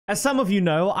As some of you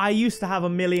know, I used to have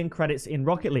 1 million credits in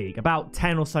Rocket League about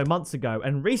 10 or so months ago,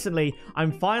 and recently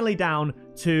I'm finally down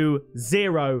to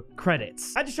 0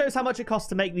 credits. That just shows how much it costs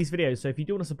to make these videos, so if you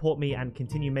do want to support me and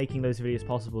continue making those videos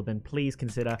possible, then please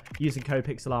consider using code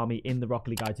PixelArmy in the Rocket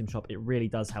League item shop. It really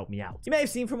does help me out. You may have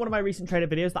seen from one of my recent trader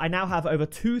videos that I now have over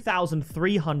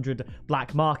 2,300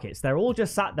 black markets. They're all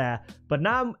just sat there, but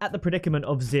now I'm at the predicament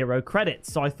of 0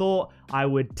 credits, so I thought I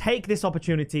would take this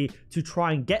opportunity to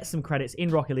try and get some credits in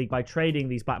Rocket League by trading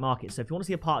these black markets. So if you want to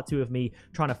see a part 2 of me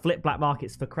trying to flip black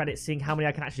markets for credits, seeing how many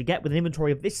I can actually get with an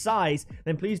inventory of this size,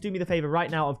 then please do me the favor right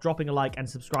now of dropping a like and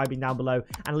subscribing down below,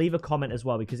 and leave a comment as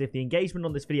well, because if the engagement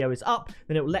on this video is up,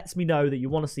 then it lets me know that you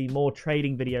want to see more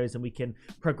trading videos and we can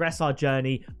progress our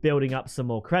journey building up some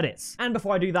more credits. And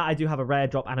before I do that, I do have a rare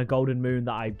drop and a golden moon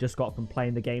that I just got from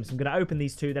playing the game, so I'm going to open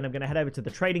these two, then I'm going to head over to the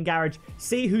trading garage,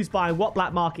 see who's buying what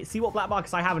black market, see what black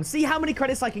markets I have, and see how many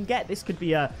credits I can get. This could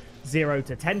be a 0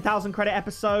 to 10,000 credit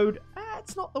episode.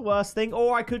 It's not the worst thing,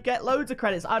 or I could get loads of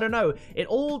credits. I don't know. It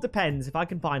all depends if I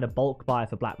can find a bulk buyer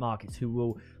for black markets who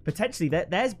will potentially,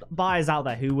 there's buyers out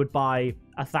there who would buy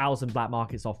 1,000 black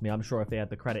markets off me, I'm sure, if they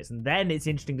had the credits. And then it's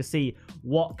interesting to see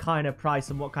what kind of price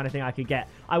and what kind of thing I could get.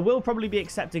 I will probably be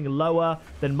accepting lower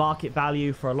than market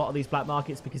value for a lot of these black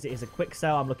markets because it is a quick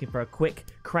sell. I'm looking for a quick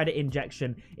credit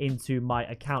injection into my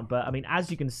account. But I mean, as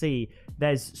you can see,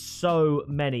 there's so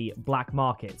many black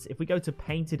markets. If we go to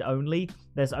painted only,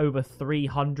 there's over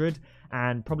 300,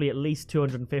 and probably at least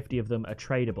 250 of them are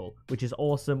tradable, which is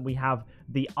awesome. We have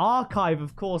the archive,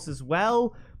 of course, as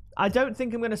well. I don't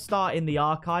think I'm going to start in the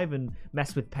archive and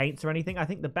mess with paints or anything. I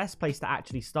think the best place to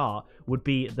actually start would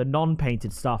be the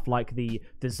non-painted stuff like the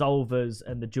dissolvers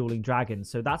and the dueling dragons.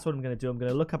 So that's what I'm going to do. I'm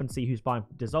going to look up and see who's buying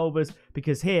dissolvers,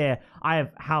 because here I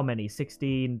have how many?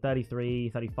 16, 33,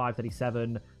 35,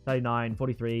 37, 39,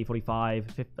 43,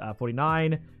 45,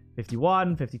 49,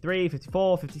 51, 53,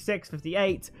 54, 56,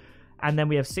 58. And then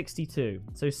we have 62.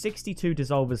 So 62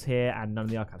 dissolvers here and none of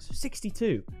the archives. So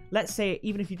 62. Let's say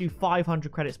even if you do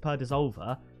 500 credits per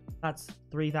dissolver, that's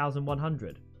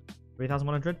 3,100.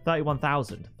 3,100?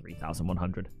 31,000.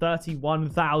 3,100.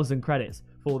 31,000 credits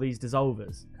for these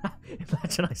dissolvers.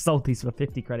 Imagine I sold these for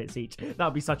 50 credits each. That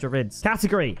would be such a rinse.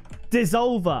 Category: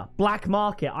 dissolver, black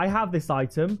market. I have this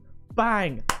item.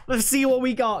 Bang. Let's see what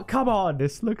we got. Come on.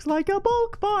 This looks like a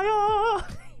bulk buyer.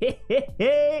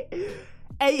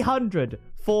 800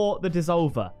 for the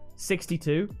dissolver.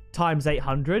 62 times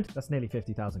 800. That's nearly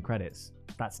 50,000 credits.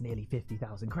 That's nearly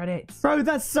 50,000 credits. Bro,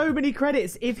 that's so many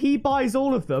credits. If he buys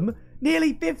all of them,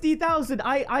 nearly 50,000.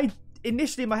 I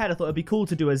initially in my head, I thought it'd be cool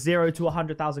to do a 0 to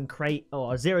 100,000 crate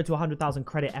or a 0 to 100,000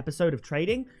 credit episode of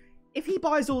trading. If he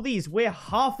buys all these, we're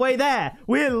halfway there.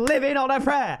 We're living on a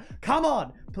prayer. Come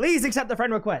on. Please accept the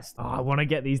friend request. Oh, I want to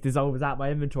get these dissolvers out of my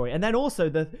inventory. And then also,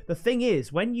 the thing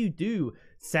is, when you do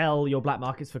sell your black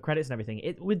markets for credits and everything,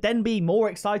 it would then be more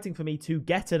exciting for me to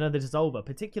get another dissolver,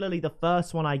 particularly the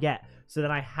first one I get, so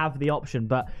that I have the option.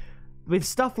 But with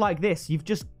stuff like this, you've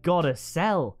just got to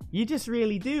sell. You just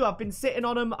really do. I've been sitting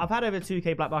on them. I've had over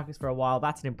 2k black markets for a while.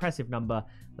 That's an impressive number.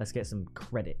 Let's get some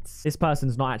credits. This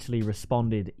person's not actually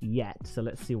responded yet, so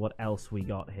let's see what else we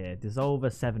got here.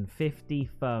 Dissolver 750,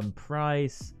 firm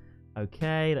price.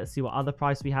 Okay, let's see what other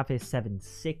price we have here.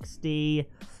 760.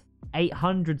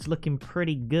 800's looking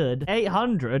pretty good.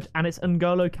 800, and it's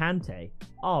N'Golo Kante.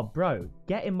 Oh, bro,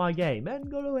 get in my game.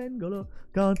 N'Golo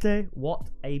Kante. What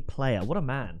a player. What a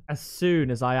man. As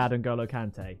soon as I add N'Golo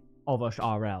Kante, Ovosh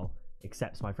RL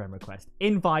accepts my friend request.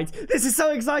 Invite. This is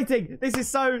so exciting. This is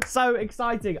so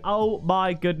exciting. Oh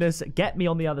my goodness. Get me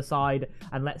on the other side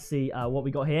and let's see what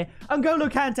we got here. N'Golo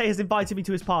Kante has invited me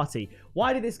to his party.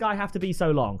 Why did this guy have to be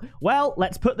so long? Well,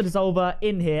 let's put the dissolver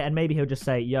in here and maybe he'll just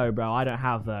say, yo, bro, I don't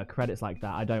have credits like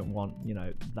that. I don't want, you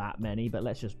know, that many, but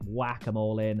let's just whack them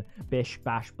all in. Bish,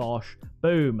 bash, bosh.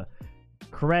 Boom.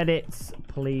 Credits,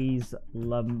 please,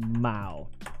 Lamau.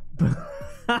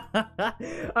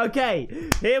 Okay,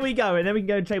 here we go, and then we can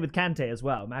go and trade with Kante as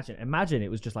well. Imagine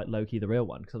it was just like Loki, the real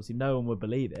one, because obviously no one would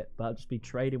believe it, but I'd just be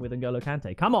trading with N'Golo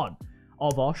Kante. Come on,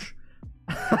 Ovosh.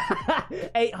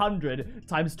 800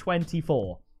 times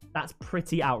 24. That's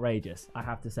pretty outrageous, I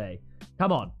have to say.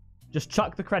 Come on. Just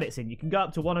chuck the credits in. You can go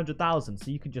up to 100,000,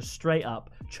 so you can just straight up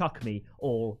chuck me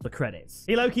all the credits.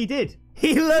 He low-key did.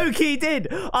 He low-key did.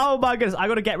 Oh my goodness. I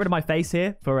got to get rid of my face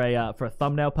here for a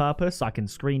thumbnail purpose, so I can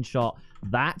screenshot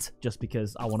that just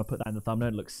because I want to put that in the thumbnail.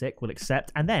 It looks sick. We'll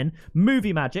accept. And then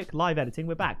movie magic, live editing.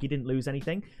 We're back. You didn't lose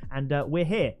anything. And we're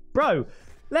here. Bro,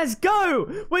 Let's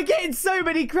go. We're getting so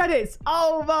many credits.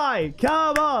 Oh my,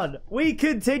 come on. We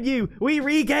continue. We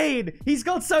regain. He's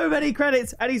got so many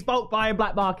credits and he's bulk buying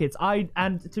black markets.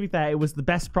 And to be fair, it was the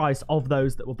best price of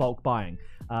those that were bulk buying.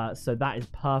 So that is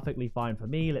perfectly fine for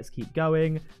me. Let's keep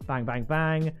going. Bang, bang,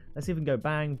 bang. Let's even go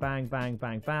bang, bang, bang,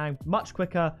 bang, bang. Much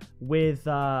quicker with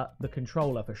the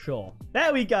controller for sure.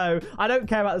 There we go. I don't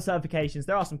care about the certifications.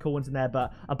 There are some cool ones in there,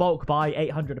 but a bulk buy,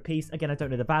 800 a piece. Again, I don't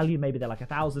know the value. Maybe they're like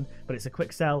 1,000, but it's a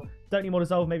quick sell. Don't need more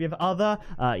dissolve. Maybe of other.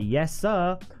 Yes,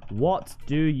 sir. What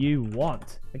do you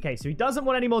want? Okay, so he doesn't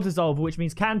want any more dissolve, which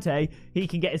means Kante, he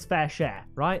can get his fair share,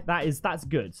 right? That's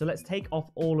good. So let's take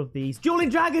off all of these. Dueling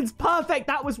Dragons, perfect.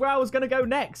 That was where I was going to go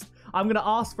next. I'm going to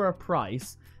ask for a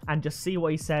price and just see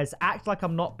what he says. Act like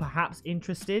I'm not perhaps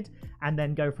interested and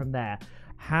then go from there.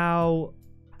 How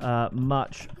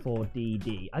much for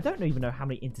DD? I don't even know how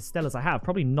many Interstellars I have.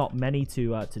 Probably not many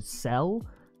to sell.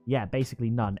 Yeah, basically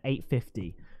none.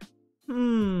 850.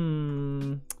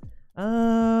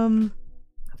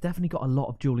 I've definitely got a lot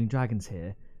of Dueling Dragons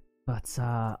here, but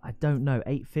I don't know.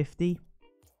 850.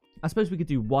 I suppose we could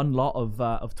do one lot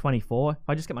of 24. If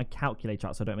I just get my calculator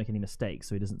out so I don't make any mistakes,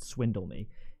 so he doesn't swindle me.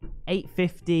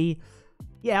 850.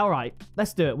 Yeah, all right.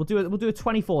 Let's do it. We'll do a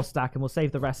 24 stack and we'll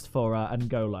save the rest for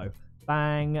N'Golo.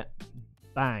 Bang,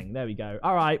 bang. There we go.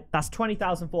 All right, that's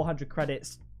 20,400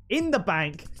 credits in the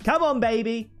bank. Come on,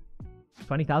 baby.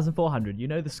 20,400. You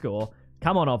know the score.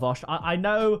 Come on, Ovosh. I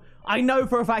know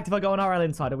for a fact if I go on RL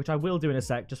Insider, which I will do in a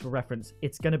sec, just for reference,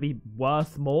 it's going to be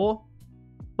worth more.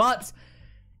 But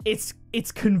it's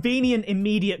convenient,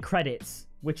 immediate credits,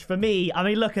 which for me, I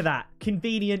mean, look at that.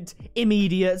 Convenient,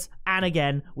 immediate. And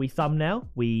again, we thumbnail.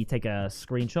 We take a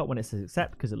screenshot when it says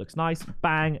accept because it looks nice.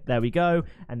 Bang. There we go.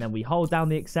 And then we hold down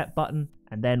the accept button.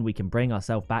 And then we can bring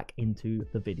ourselves back into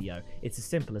the video. It's as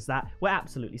simple as that. We're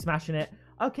absolutely smashing it.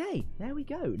 Okay, there we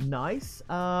go. Nice.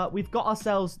 We've got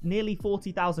ourselves nearly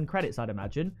 40,000 credits, I'd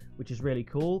imagine, which is really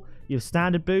cool. You have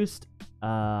standard boost.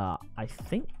 I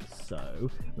think so.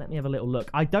 Let me have a little look.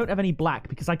 I don't have any black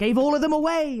because I gave all of them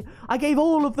away. I gave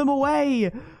all of them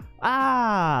away.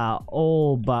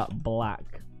 All but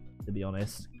black, to be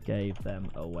honest. Gave them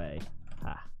away.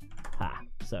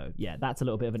 So, yeah, that's a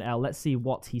little bit of an L. Let's see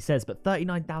what he says. But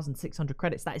 39,600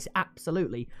 credits. That is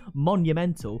absolutely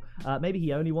monumental. Maybe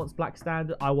he only wants black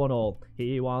standard. I want all.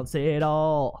 He wants it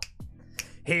all.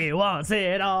 He wants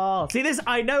it all. See this?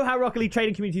 I know how Rocket League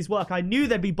trading communities work. I knew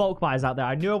there'd be bulk buyers out there.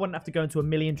 I knew I wouldn't have to go into a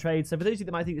million trades. So for those of you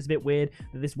that might think it's a bit weird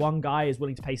that this one guy is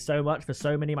willing to pay so much for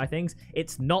so many of my things,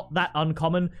 it's not that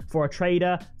uncommon for a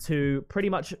trader to pretty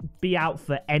much be out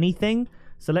for anything.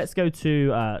 So let's go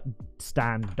to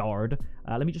standard.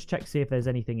 Let me just check, see if there's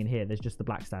anything in here. There's just the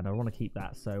black standard. I want to keep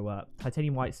that. So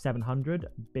titanium white 700.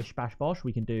 Bish bash bosh.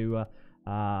 We can do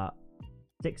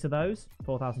 6 of those.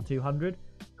 4,200.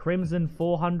 Crimson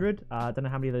 400. I don't know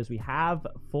how many of those we have.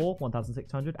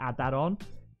 1,600. Add that on.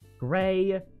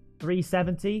 Gray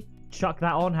 370. Chuck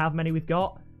that on. How many we've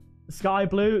got. Sky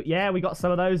blue. Yeah, we got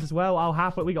some of those as well. I'll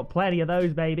have it. We got plenty of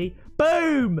those, baby.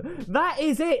 Boom! That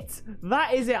is it.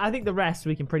 That is it. I think the rest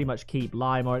we can pretty much keep.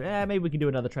 Lime or maybe we can do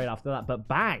another trade after that. But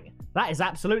bang! That is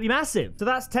absolutely massive. So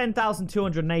that's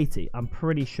 10,280. I'm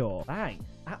pretty sure. Bang!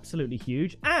 Absolutely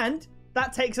huge. And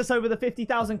that takes us over the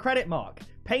 50,000 credit mark.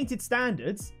 Painted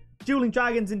standards, Dueling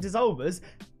Dragons and Dissolvers,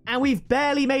 and we've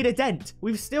barely made a dent.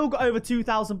 We've still got over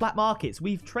 2,000 black markets.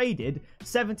 We've traded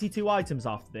 72 items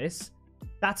after this.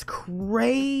 That's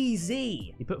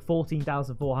crazy. He put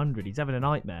 14,400. He's having a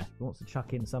nightmare. He wants to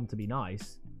chuck in some to be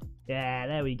nice. Yeah,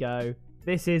 there we go.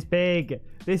 This is big.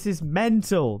 This is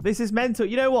mental. This is mental.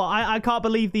 You know what? I can't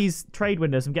believe these trade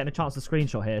windows. I'm getting a chance to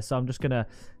screenshot here, so I'm just going to,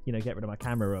 get rid of my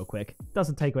camera real quick.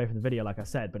 Doesn't take away from the video, like I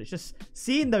said, but it's just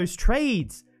seeing those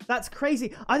trades. That's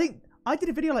crazy. I think I did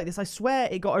a video like this. I swear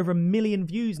it got over 1 million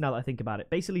views now that I think about it.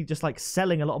 Basically just like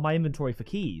selling a lot of my inventory for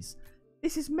keys.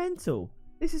 This is mental.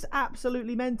 This is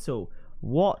absolutely mental.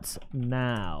 What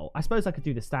now? I suppose I could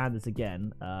do the standards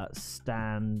again.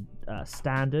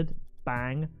 Standard.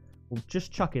 Bang. We'll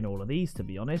just chuck in all of these, to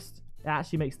be honest. It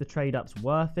actually makes the trade-ups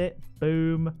worth it.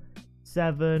 Boom.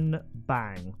 7.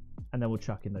 Bang. And then we'll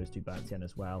chuck in those 2 burnt yen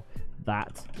as well.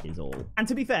 That is all. And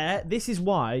to be fair, this is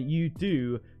why you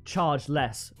do charge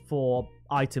less for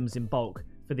items in bulk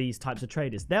for these types of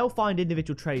traders. They'll find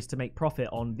individual trades to make profit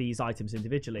on these items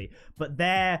individually, but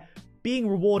they're being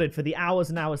rewarded for the hours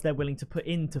and hours they're willing to put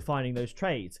into finding those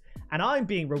trades. And I'm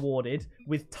being rewarded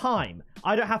with time.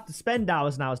 I don't have to spend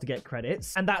hours and hours to get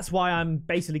credits, and that's why I'm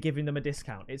basically giving them a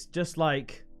discount. It's just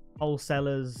like,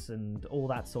 wholesalers and all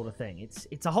that sort of thing.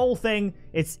 It's a whole thing.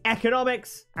 It's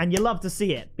economics, and you love to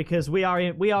see it because we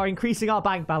are increasing our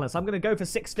bank balance. I'm going to go for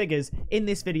 6 figures in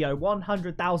this video,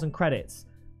 100,000 credits.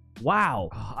 Wow.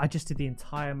 Oh, I just did the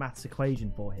entire maths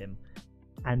equation for him,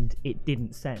 and it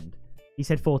didn't send. He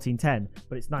said 1410,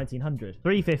 but it's 1900.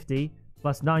 350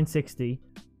 plus 960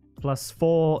 plus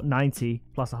 490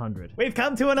 plus 100. We've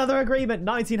come to another agreement.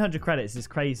 1900 credits is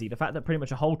crazy. The fact that pretty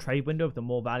much a whole trade window of the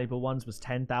more valuable ones was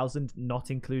 10,000, not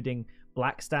including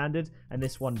black standard, and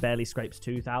this one barely scrapes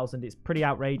 2,000. It's pretty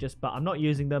outrageous, but I'm not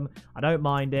using them. I don't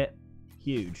mind it.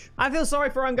 Huge. I feel sorry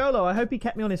for Angolo. I hope he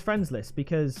kept me on his friends list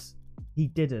because he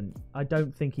didn't. I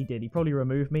don't think he did. He probably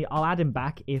removed me. I'll add him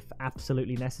back if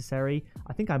absolutely necessary.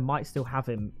 I think I might still have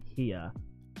him here.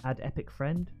 Add epic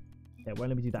friend. Yeah, well,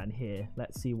 let me do that in here.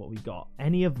 Let's see what we've got.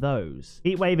 Any of those.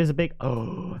 Heatwave is a big...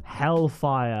 Oh,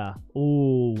 Hellfire.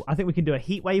 Oh, I think we can do a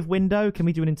Heatwave window. Can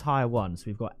we do an entire one? So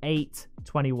we've got 8,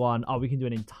 21. Oh, we can do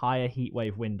an entire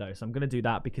Heatwave window. So I'm going to do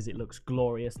that because it looks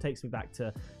glorious. Takes me back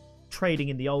to trading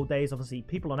in the old days. Obviously,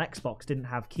 people on Xbox didn't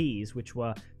have keys, which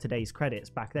were today's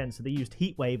credits back then. So they used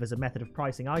Heatwave as a method of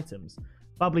pricing items.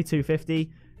 Bubbly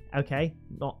 250. Okay,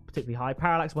 not particularly high.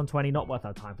 Parallax 120. Not worth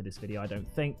our time for this video, I don't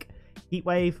think.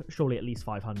 Heatwave, surely at least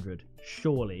 500.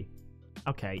 Surely.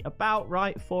 Okay, about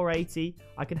right, 480.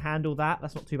 I can handle that.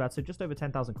 That's not too bad. So just over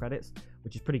 10,000 credits,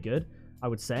 which is pretty good, I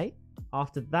would say.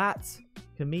 After that,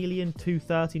 Chameleon,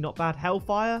 230, not bad.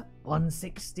 Hellfire,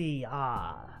 160.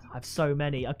 Ah, I have so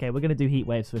many. Okay, we're going to do heat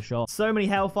waves for sure. So many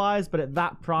Hellfires, but at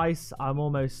that price, I'm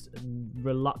almost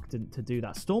reluctant to do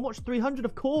that. Stormwatch 300,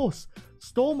 of course.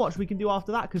 Stormwatch we can do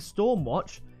after that because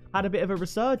Stormwatch had a bit of a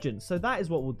resurgence. So that is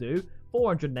what we'll do.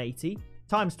 480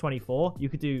 times 24. You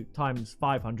could do times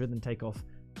 500 and take off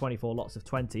 24 lots of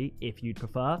 20 if you'd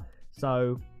prefer.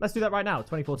 So let's do that right now.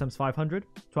 24 times 500,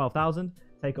 12,000.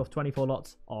 Take off 24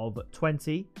 lots of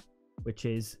 20, which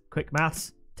is quick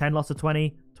maths. 10 lots of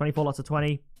 20, 24 lots of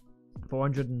 20,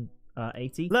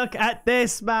 480. Look at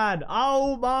this, man.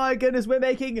 Oh my goodness. We're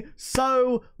making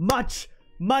so much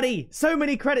money. So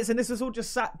many credits. And this is all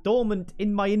just sat dormant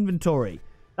in my inventory.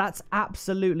 That's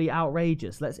absolutely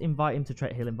outrageous. Let's invite him to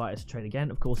trade. He'll invite us to trade again.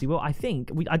 Of course he will. I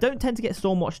think I don't tend to get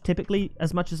Stormwatch typically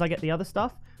as much as I get the other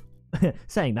stuff.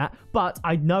 Saying that, but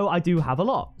I know I do have a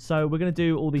lot. So we're going to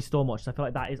do all these Stormwatches. I feel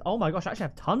like that is... Oh my gosh, I actually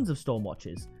have tons of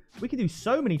Stormwatches. We can do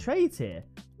so many trades here.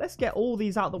 Let's get all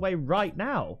these out the way right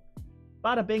now.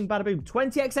 Bada bing, bada boom.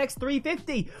 20xx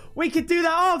 350. We could do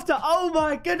that after. Oh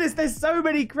my goodness, there's so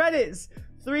many credits.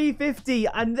 350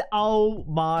 and oh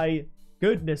my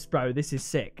goodness, bro, this is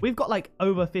sick. We've got like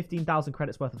over 15,000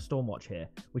 credits worth of Stormwatch here,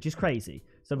 which is crazy.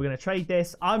 So we're going to trade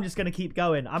this. I'm just going to keep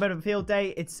going. I'm at a field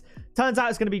day. Turns out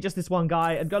it's going to be just this one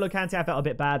guy. And Golo Kante, I felt a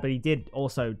bit bad, but he did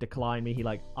also decline me. He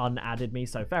like unadded me.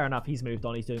 So fair enough. He's moved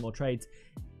on. He's doing more trades.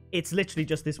 It's literally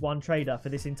just this one trader for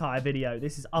this entire video.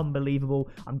 This is unbelievable.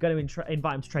 I'm going to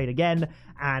invite him to trade again,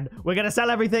 and we're going to sell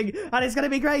everything, and it's going to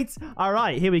be great. All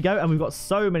right, here we go. And we've got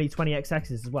so many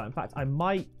 20xx's as well. In fact, I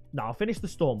might... No, I'll finish the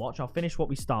Stormwatch. I'll finish what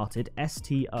we started.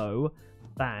 STO.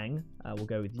 Bang. We'll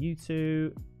go with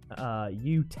U2.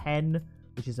 U10,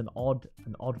 which is an odd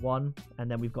one.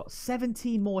 And then we've got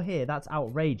 17 more here. That's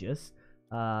outrageous.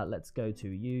 Let's go to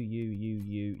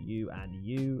U, and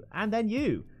U, and then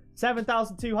U.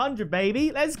 7,200,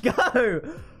 baby. Let's go.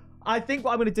 I think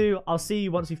what I'm going to do, I'll see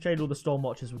you once we've traded all the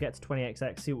Stormwatches. We'll get to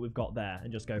 20xx, see what we've got there,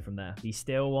 and just go from there. He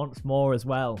still wants more as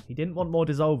well. He didn't want more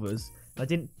Dissolvers. I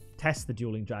didn't test the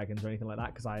Dueling Dragons or anything like that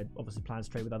because I obviously plan to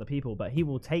trade with other people, but he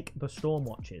will take the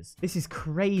Stormwatches. This is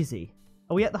crazy.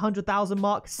 Are we at the 100,000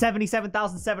 mark?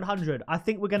 77,700. I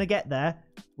think we're going to get there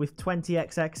with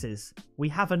 20xx's. We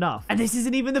have enough. And this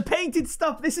isn't even the painted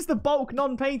stuff. This is the bulk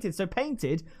non-painted. So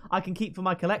painted, I can keep for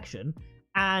my collection.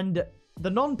 And the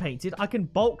non-painted, I can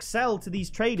bulk sell to these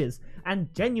traders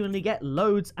and genuinely get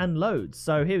loads and loads.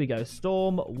 So here we go.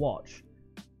 Stormwatch.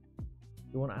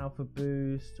 You want Alpha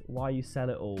Boost? Why you sell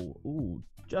it all? Ooh,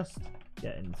 just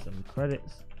getting some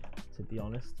credits, to be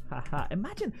honest. Haha.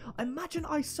 Imagine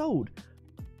I sold...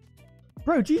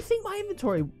 Bro, do you think my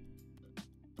inventory...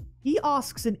 He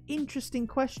asks an interesting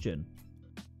question.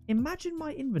 Imagine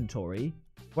my inventory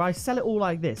where I sell it all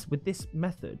like this with this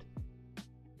method.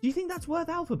 Do you think that's worth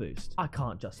Alpha Boost? I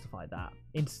can't justify that.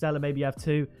 Interstellar, maybe you have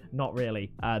 2. Not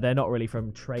really. They're not really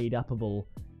from trade-upable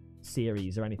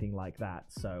series or anything like that.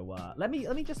 So let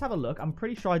me just have a look. I'm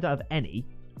pretty sure I don't have any.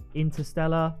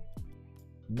 Interstellar.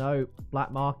 Nope.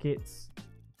 Black markets.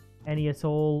 Any at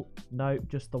all? Nope.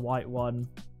 Just the white one.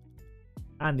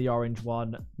 And the orange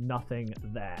one, nothing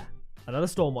there. Another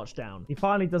Stormwatch down. He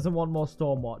finally doesn't want more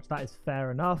Stormwatch. That is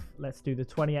fair enough. Let's do the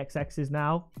 20xx's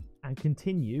now and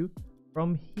continue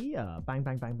from here. Bang,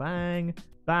 bang, bang, bang,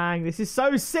 bang. This is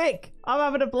so sick. I'm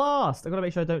having a blast. I've got to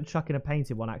make sure I don't chuck in a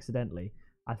painted one accidentally.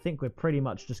 I think we're pretty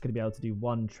much just going to be able to do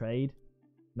one trade.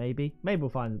 Maybe we'll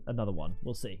find another one.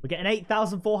 We'll see. We're getting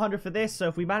 8,400 for this. So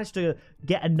if we manage to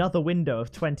get another window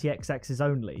of 20xx's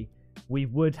only, we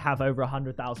would have over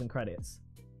 100,000 credits.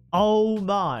 Oh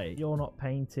my. You're not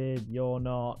painted. You're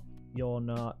not.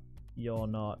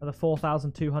 Another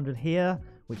 4,200 here,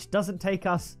 which doesn't take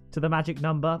us to the magic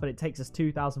number, but it takes us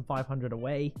 2,500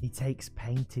 away. He takes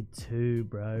painted too,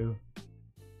 bro.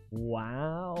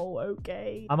 Wow.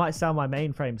 Okay. I might sell my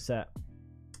mainframe set.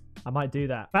 I might do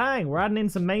that. Bang! We're adding in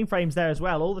some mainframes there as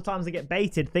well. All the times I get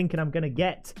baited thinking I'm going to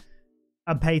get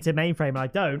a painted mainframe and I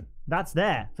don't. That's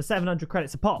there for 700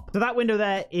 credits a pop. So that window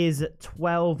there is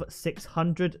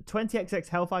 12,600. 20xx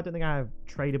Hellfire. I don't think I have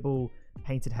tradable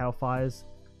painted Hellfires,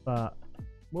 but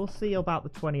we'll see about the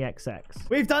 20xx.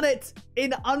 We've done it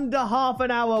in under half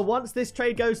an hour. Once this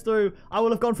trade goes through, I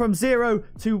will have gone from 0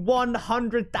 to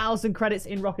 100,000 credits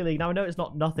in Rocket League. Now, I know it's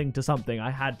not nothing to something.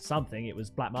 I had something. It was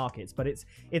black markets, but it's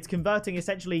converting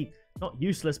essentially not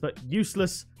useless, but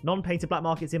useless non-painted black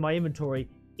markets in my inventory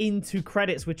into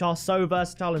credits, which are so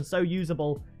versatile and so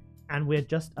usable. And we're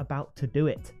just about to do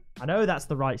it. I know that's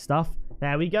the right stuff.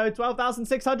 There we go.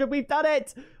 12,600. We've done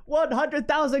it.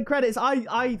 100,000 credits.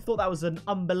 I thought that was an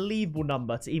unbelievable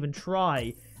number to even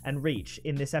try and reach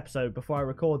in this episode before I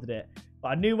recorded it. But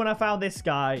I knew when I found this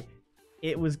guy,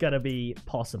 it was going to be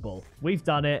possible. We've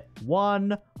done it.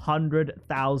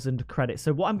 100,000 credits.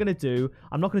 So what I'm going to do,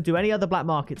 I'm not going to do any other black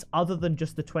markets other than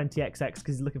just the 20xx because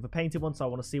he's looking for painted ones. So I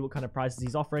want to see what kind of prices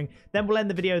he's offering. Then we'll end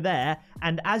the video there.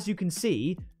 And as you can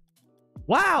see,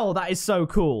 wow, that is so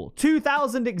cool.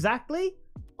 2,000 exactly?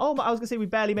 Oh, I was going to say we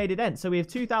barely made it end. So we have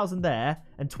 2,000 there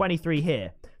and 23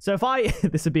 here. So if I,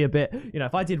 this would be a bit,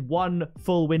 if I did one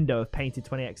full window of painted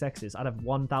 20xx's, I'd have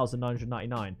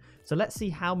 1,999. So let's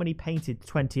see how many painted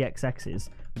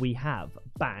 20xx's we have.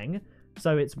 Bang.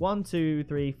 So it's 1, 2,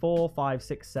 3, 4, 5,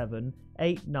 6, 7,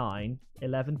 8, 9,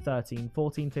 11, 13,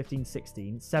 14, 15,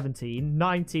 16, 17,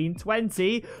 19,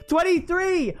 20,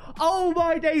 23. Oh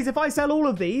my days. If I sell all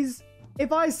of these,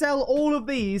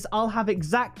 I'll have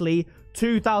exactly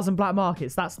 2,000 black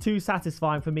markets. That's too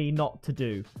satisfying for me not to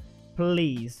do.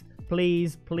 Please,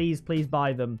 please, please, please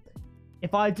buy them.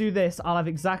 If I do this, I'll have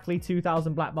exactly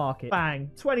 2,000 black markets.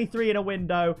 Bang, 23 in a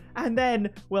window, and then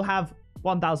we'll have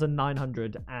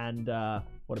 1,900 and what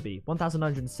would it be?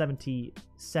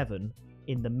 1,977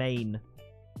 in the main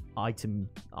item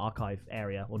archive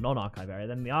area or non-archive area.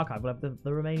 Then in the archive we'll have the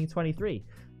remaining 23.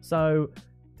 So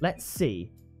let's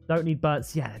see. Don't need burnt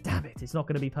sienna. Damn it. It's not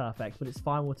going to be perfect, but it's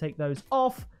fine. We'll take those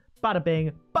off. Bada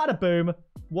bing. Bada boom.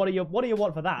 What do you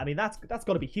want for that? I mean, that's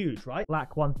got to be huge, right?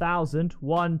 Black 1,000.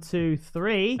 1, 2,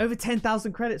 3. Over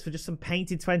 10,000 credits for just some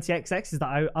painted 20xx's that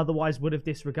I otherwise would have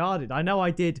disregarded. I know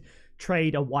I did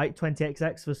trade a white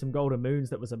 20xx for some golden moons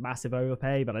that was a massive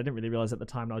overpay, but I didn't really realize at the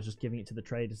time I was just giving it to the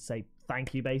trader to say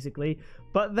thank you, basically.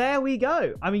 But there we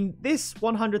go. I mean, this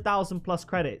 100,000 plus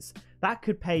credits, that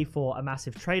could pay for a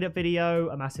massive trade up video,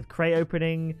 a massive crate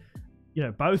opening,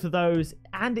 both of those,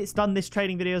 and it's done this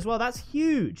trading video as well. That's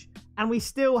huge. And we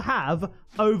still have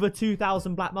over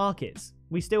 2,000 black markets.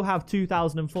 We still have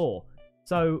 2,004.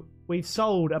 So we've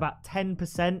sold about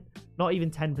 10%, not even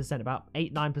 10%, about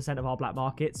 8-9% of our black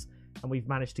markets, and we've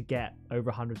managed to get over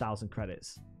 100,000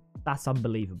 credits. That's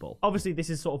unbelievable. Obviously, this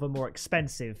is sort of a more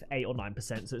expensive 8 or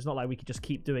 9%, so it's not like we could just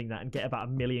keep doing that and get about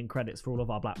 1 million credits for all of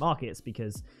our black markets,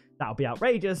 because that would be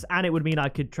outrageous, and it would mean I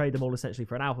could trade them all essentially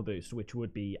for an alpha boost, which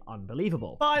would be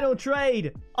unbelievable. Final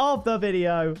trade of the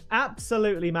video.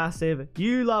 Absolutely massive.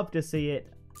 You love to see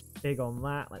it. Big on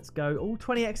that. Let's go. All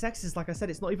 20xx's, like I said,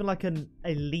 it's not even like an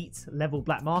elite level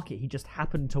black market. He just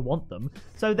happened to want them.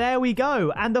 So there we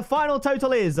go. And the final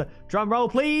total is, drum roll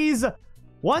please,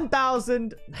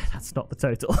 1,000. That's not the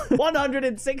total.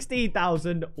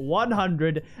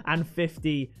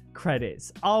 116,150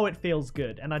 credits. Oh, it feels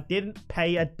good. And I didn't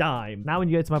pay a dime. Now when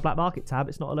you go to my black market tab,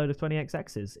 it's not a load of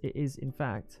 20xx's. It is, in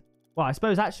fact, well, I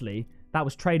suppose actually that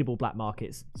was tradable black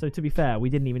markets. So to be fair, we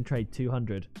didn't even trade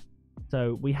 200.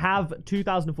 So we have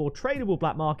 2,004 tradable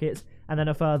black markets, and then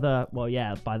a further, well,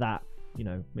 yeah, by that,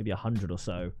 maybe 100 or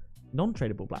so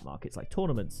non-tradable black markets like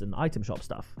tournaments and item shop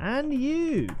stuff. And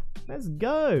let's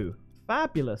go.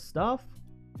 Fabulous stuff.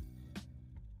 I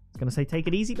was going to say take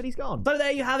it easy, but he's gone. So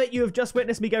there you have it. You have just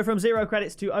witnessed me go from 0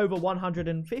 credits to over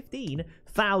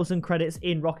 115,000 credits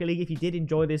in Rocket League. If you did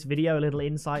enjoy this video, a little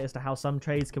insight as to how some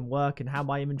trades can work and how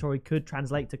my inventory could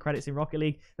translate to credits in Rocket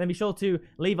League, then be sure to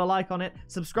leave a like on it.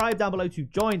 Subscribe down below to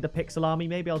join the Pixel Army.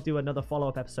 Maybe I'll do another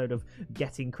follow-up episode of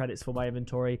getting credits for my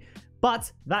inventory.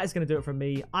 But that is going to do it from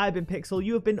me. I've been Pixel.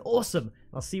 You have been awesome.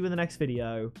 I'll see you in the next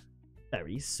video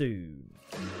very soon.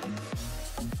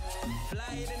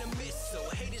 Flying in a missile,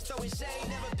 haters throwing shade,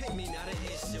 never pick me, not an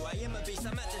issue. I am a beast,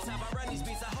 I'm at the top, I run these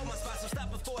beats, I hold my spot, so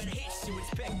stop before it hits you. It's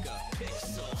pick a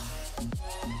pixel.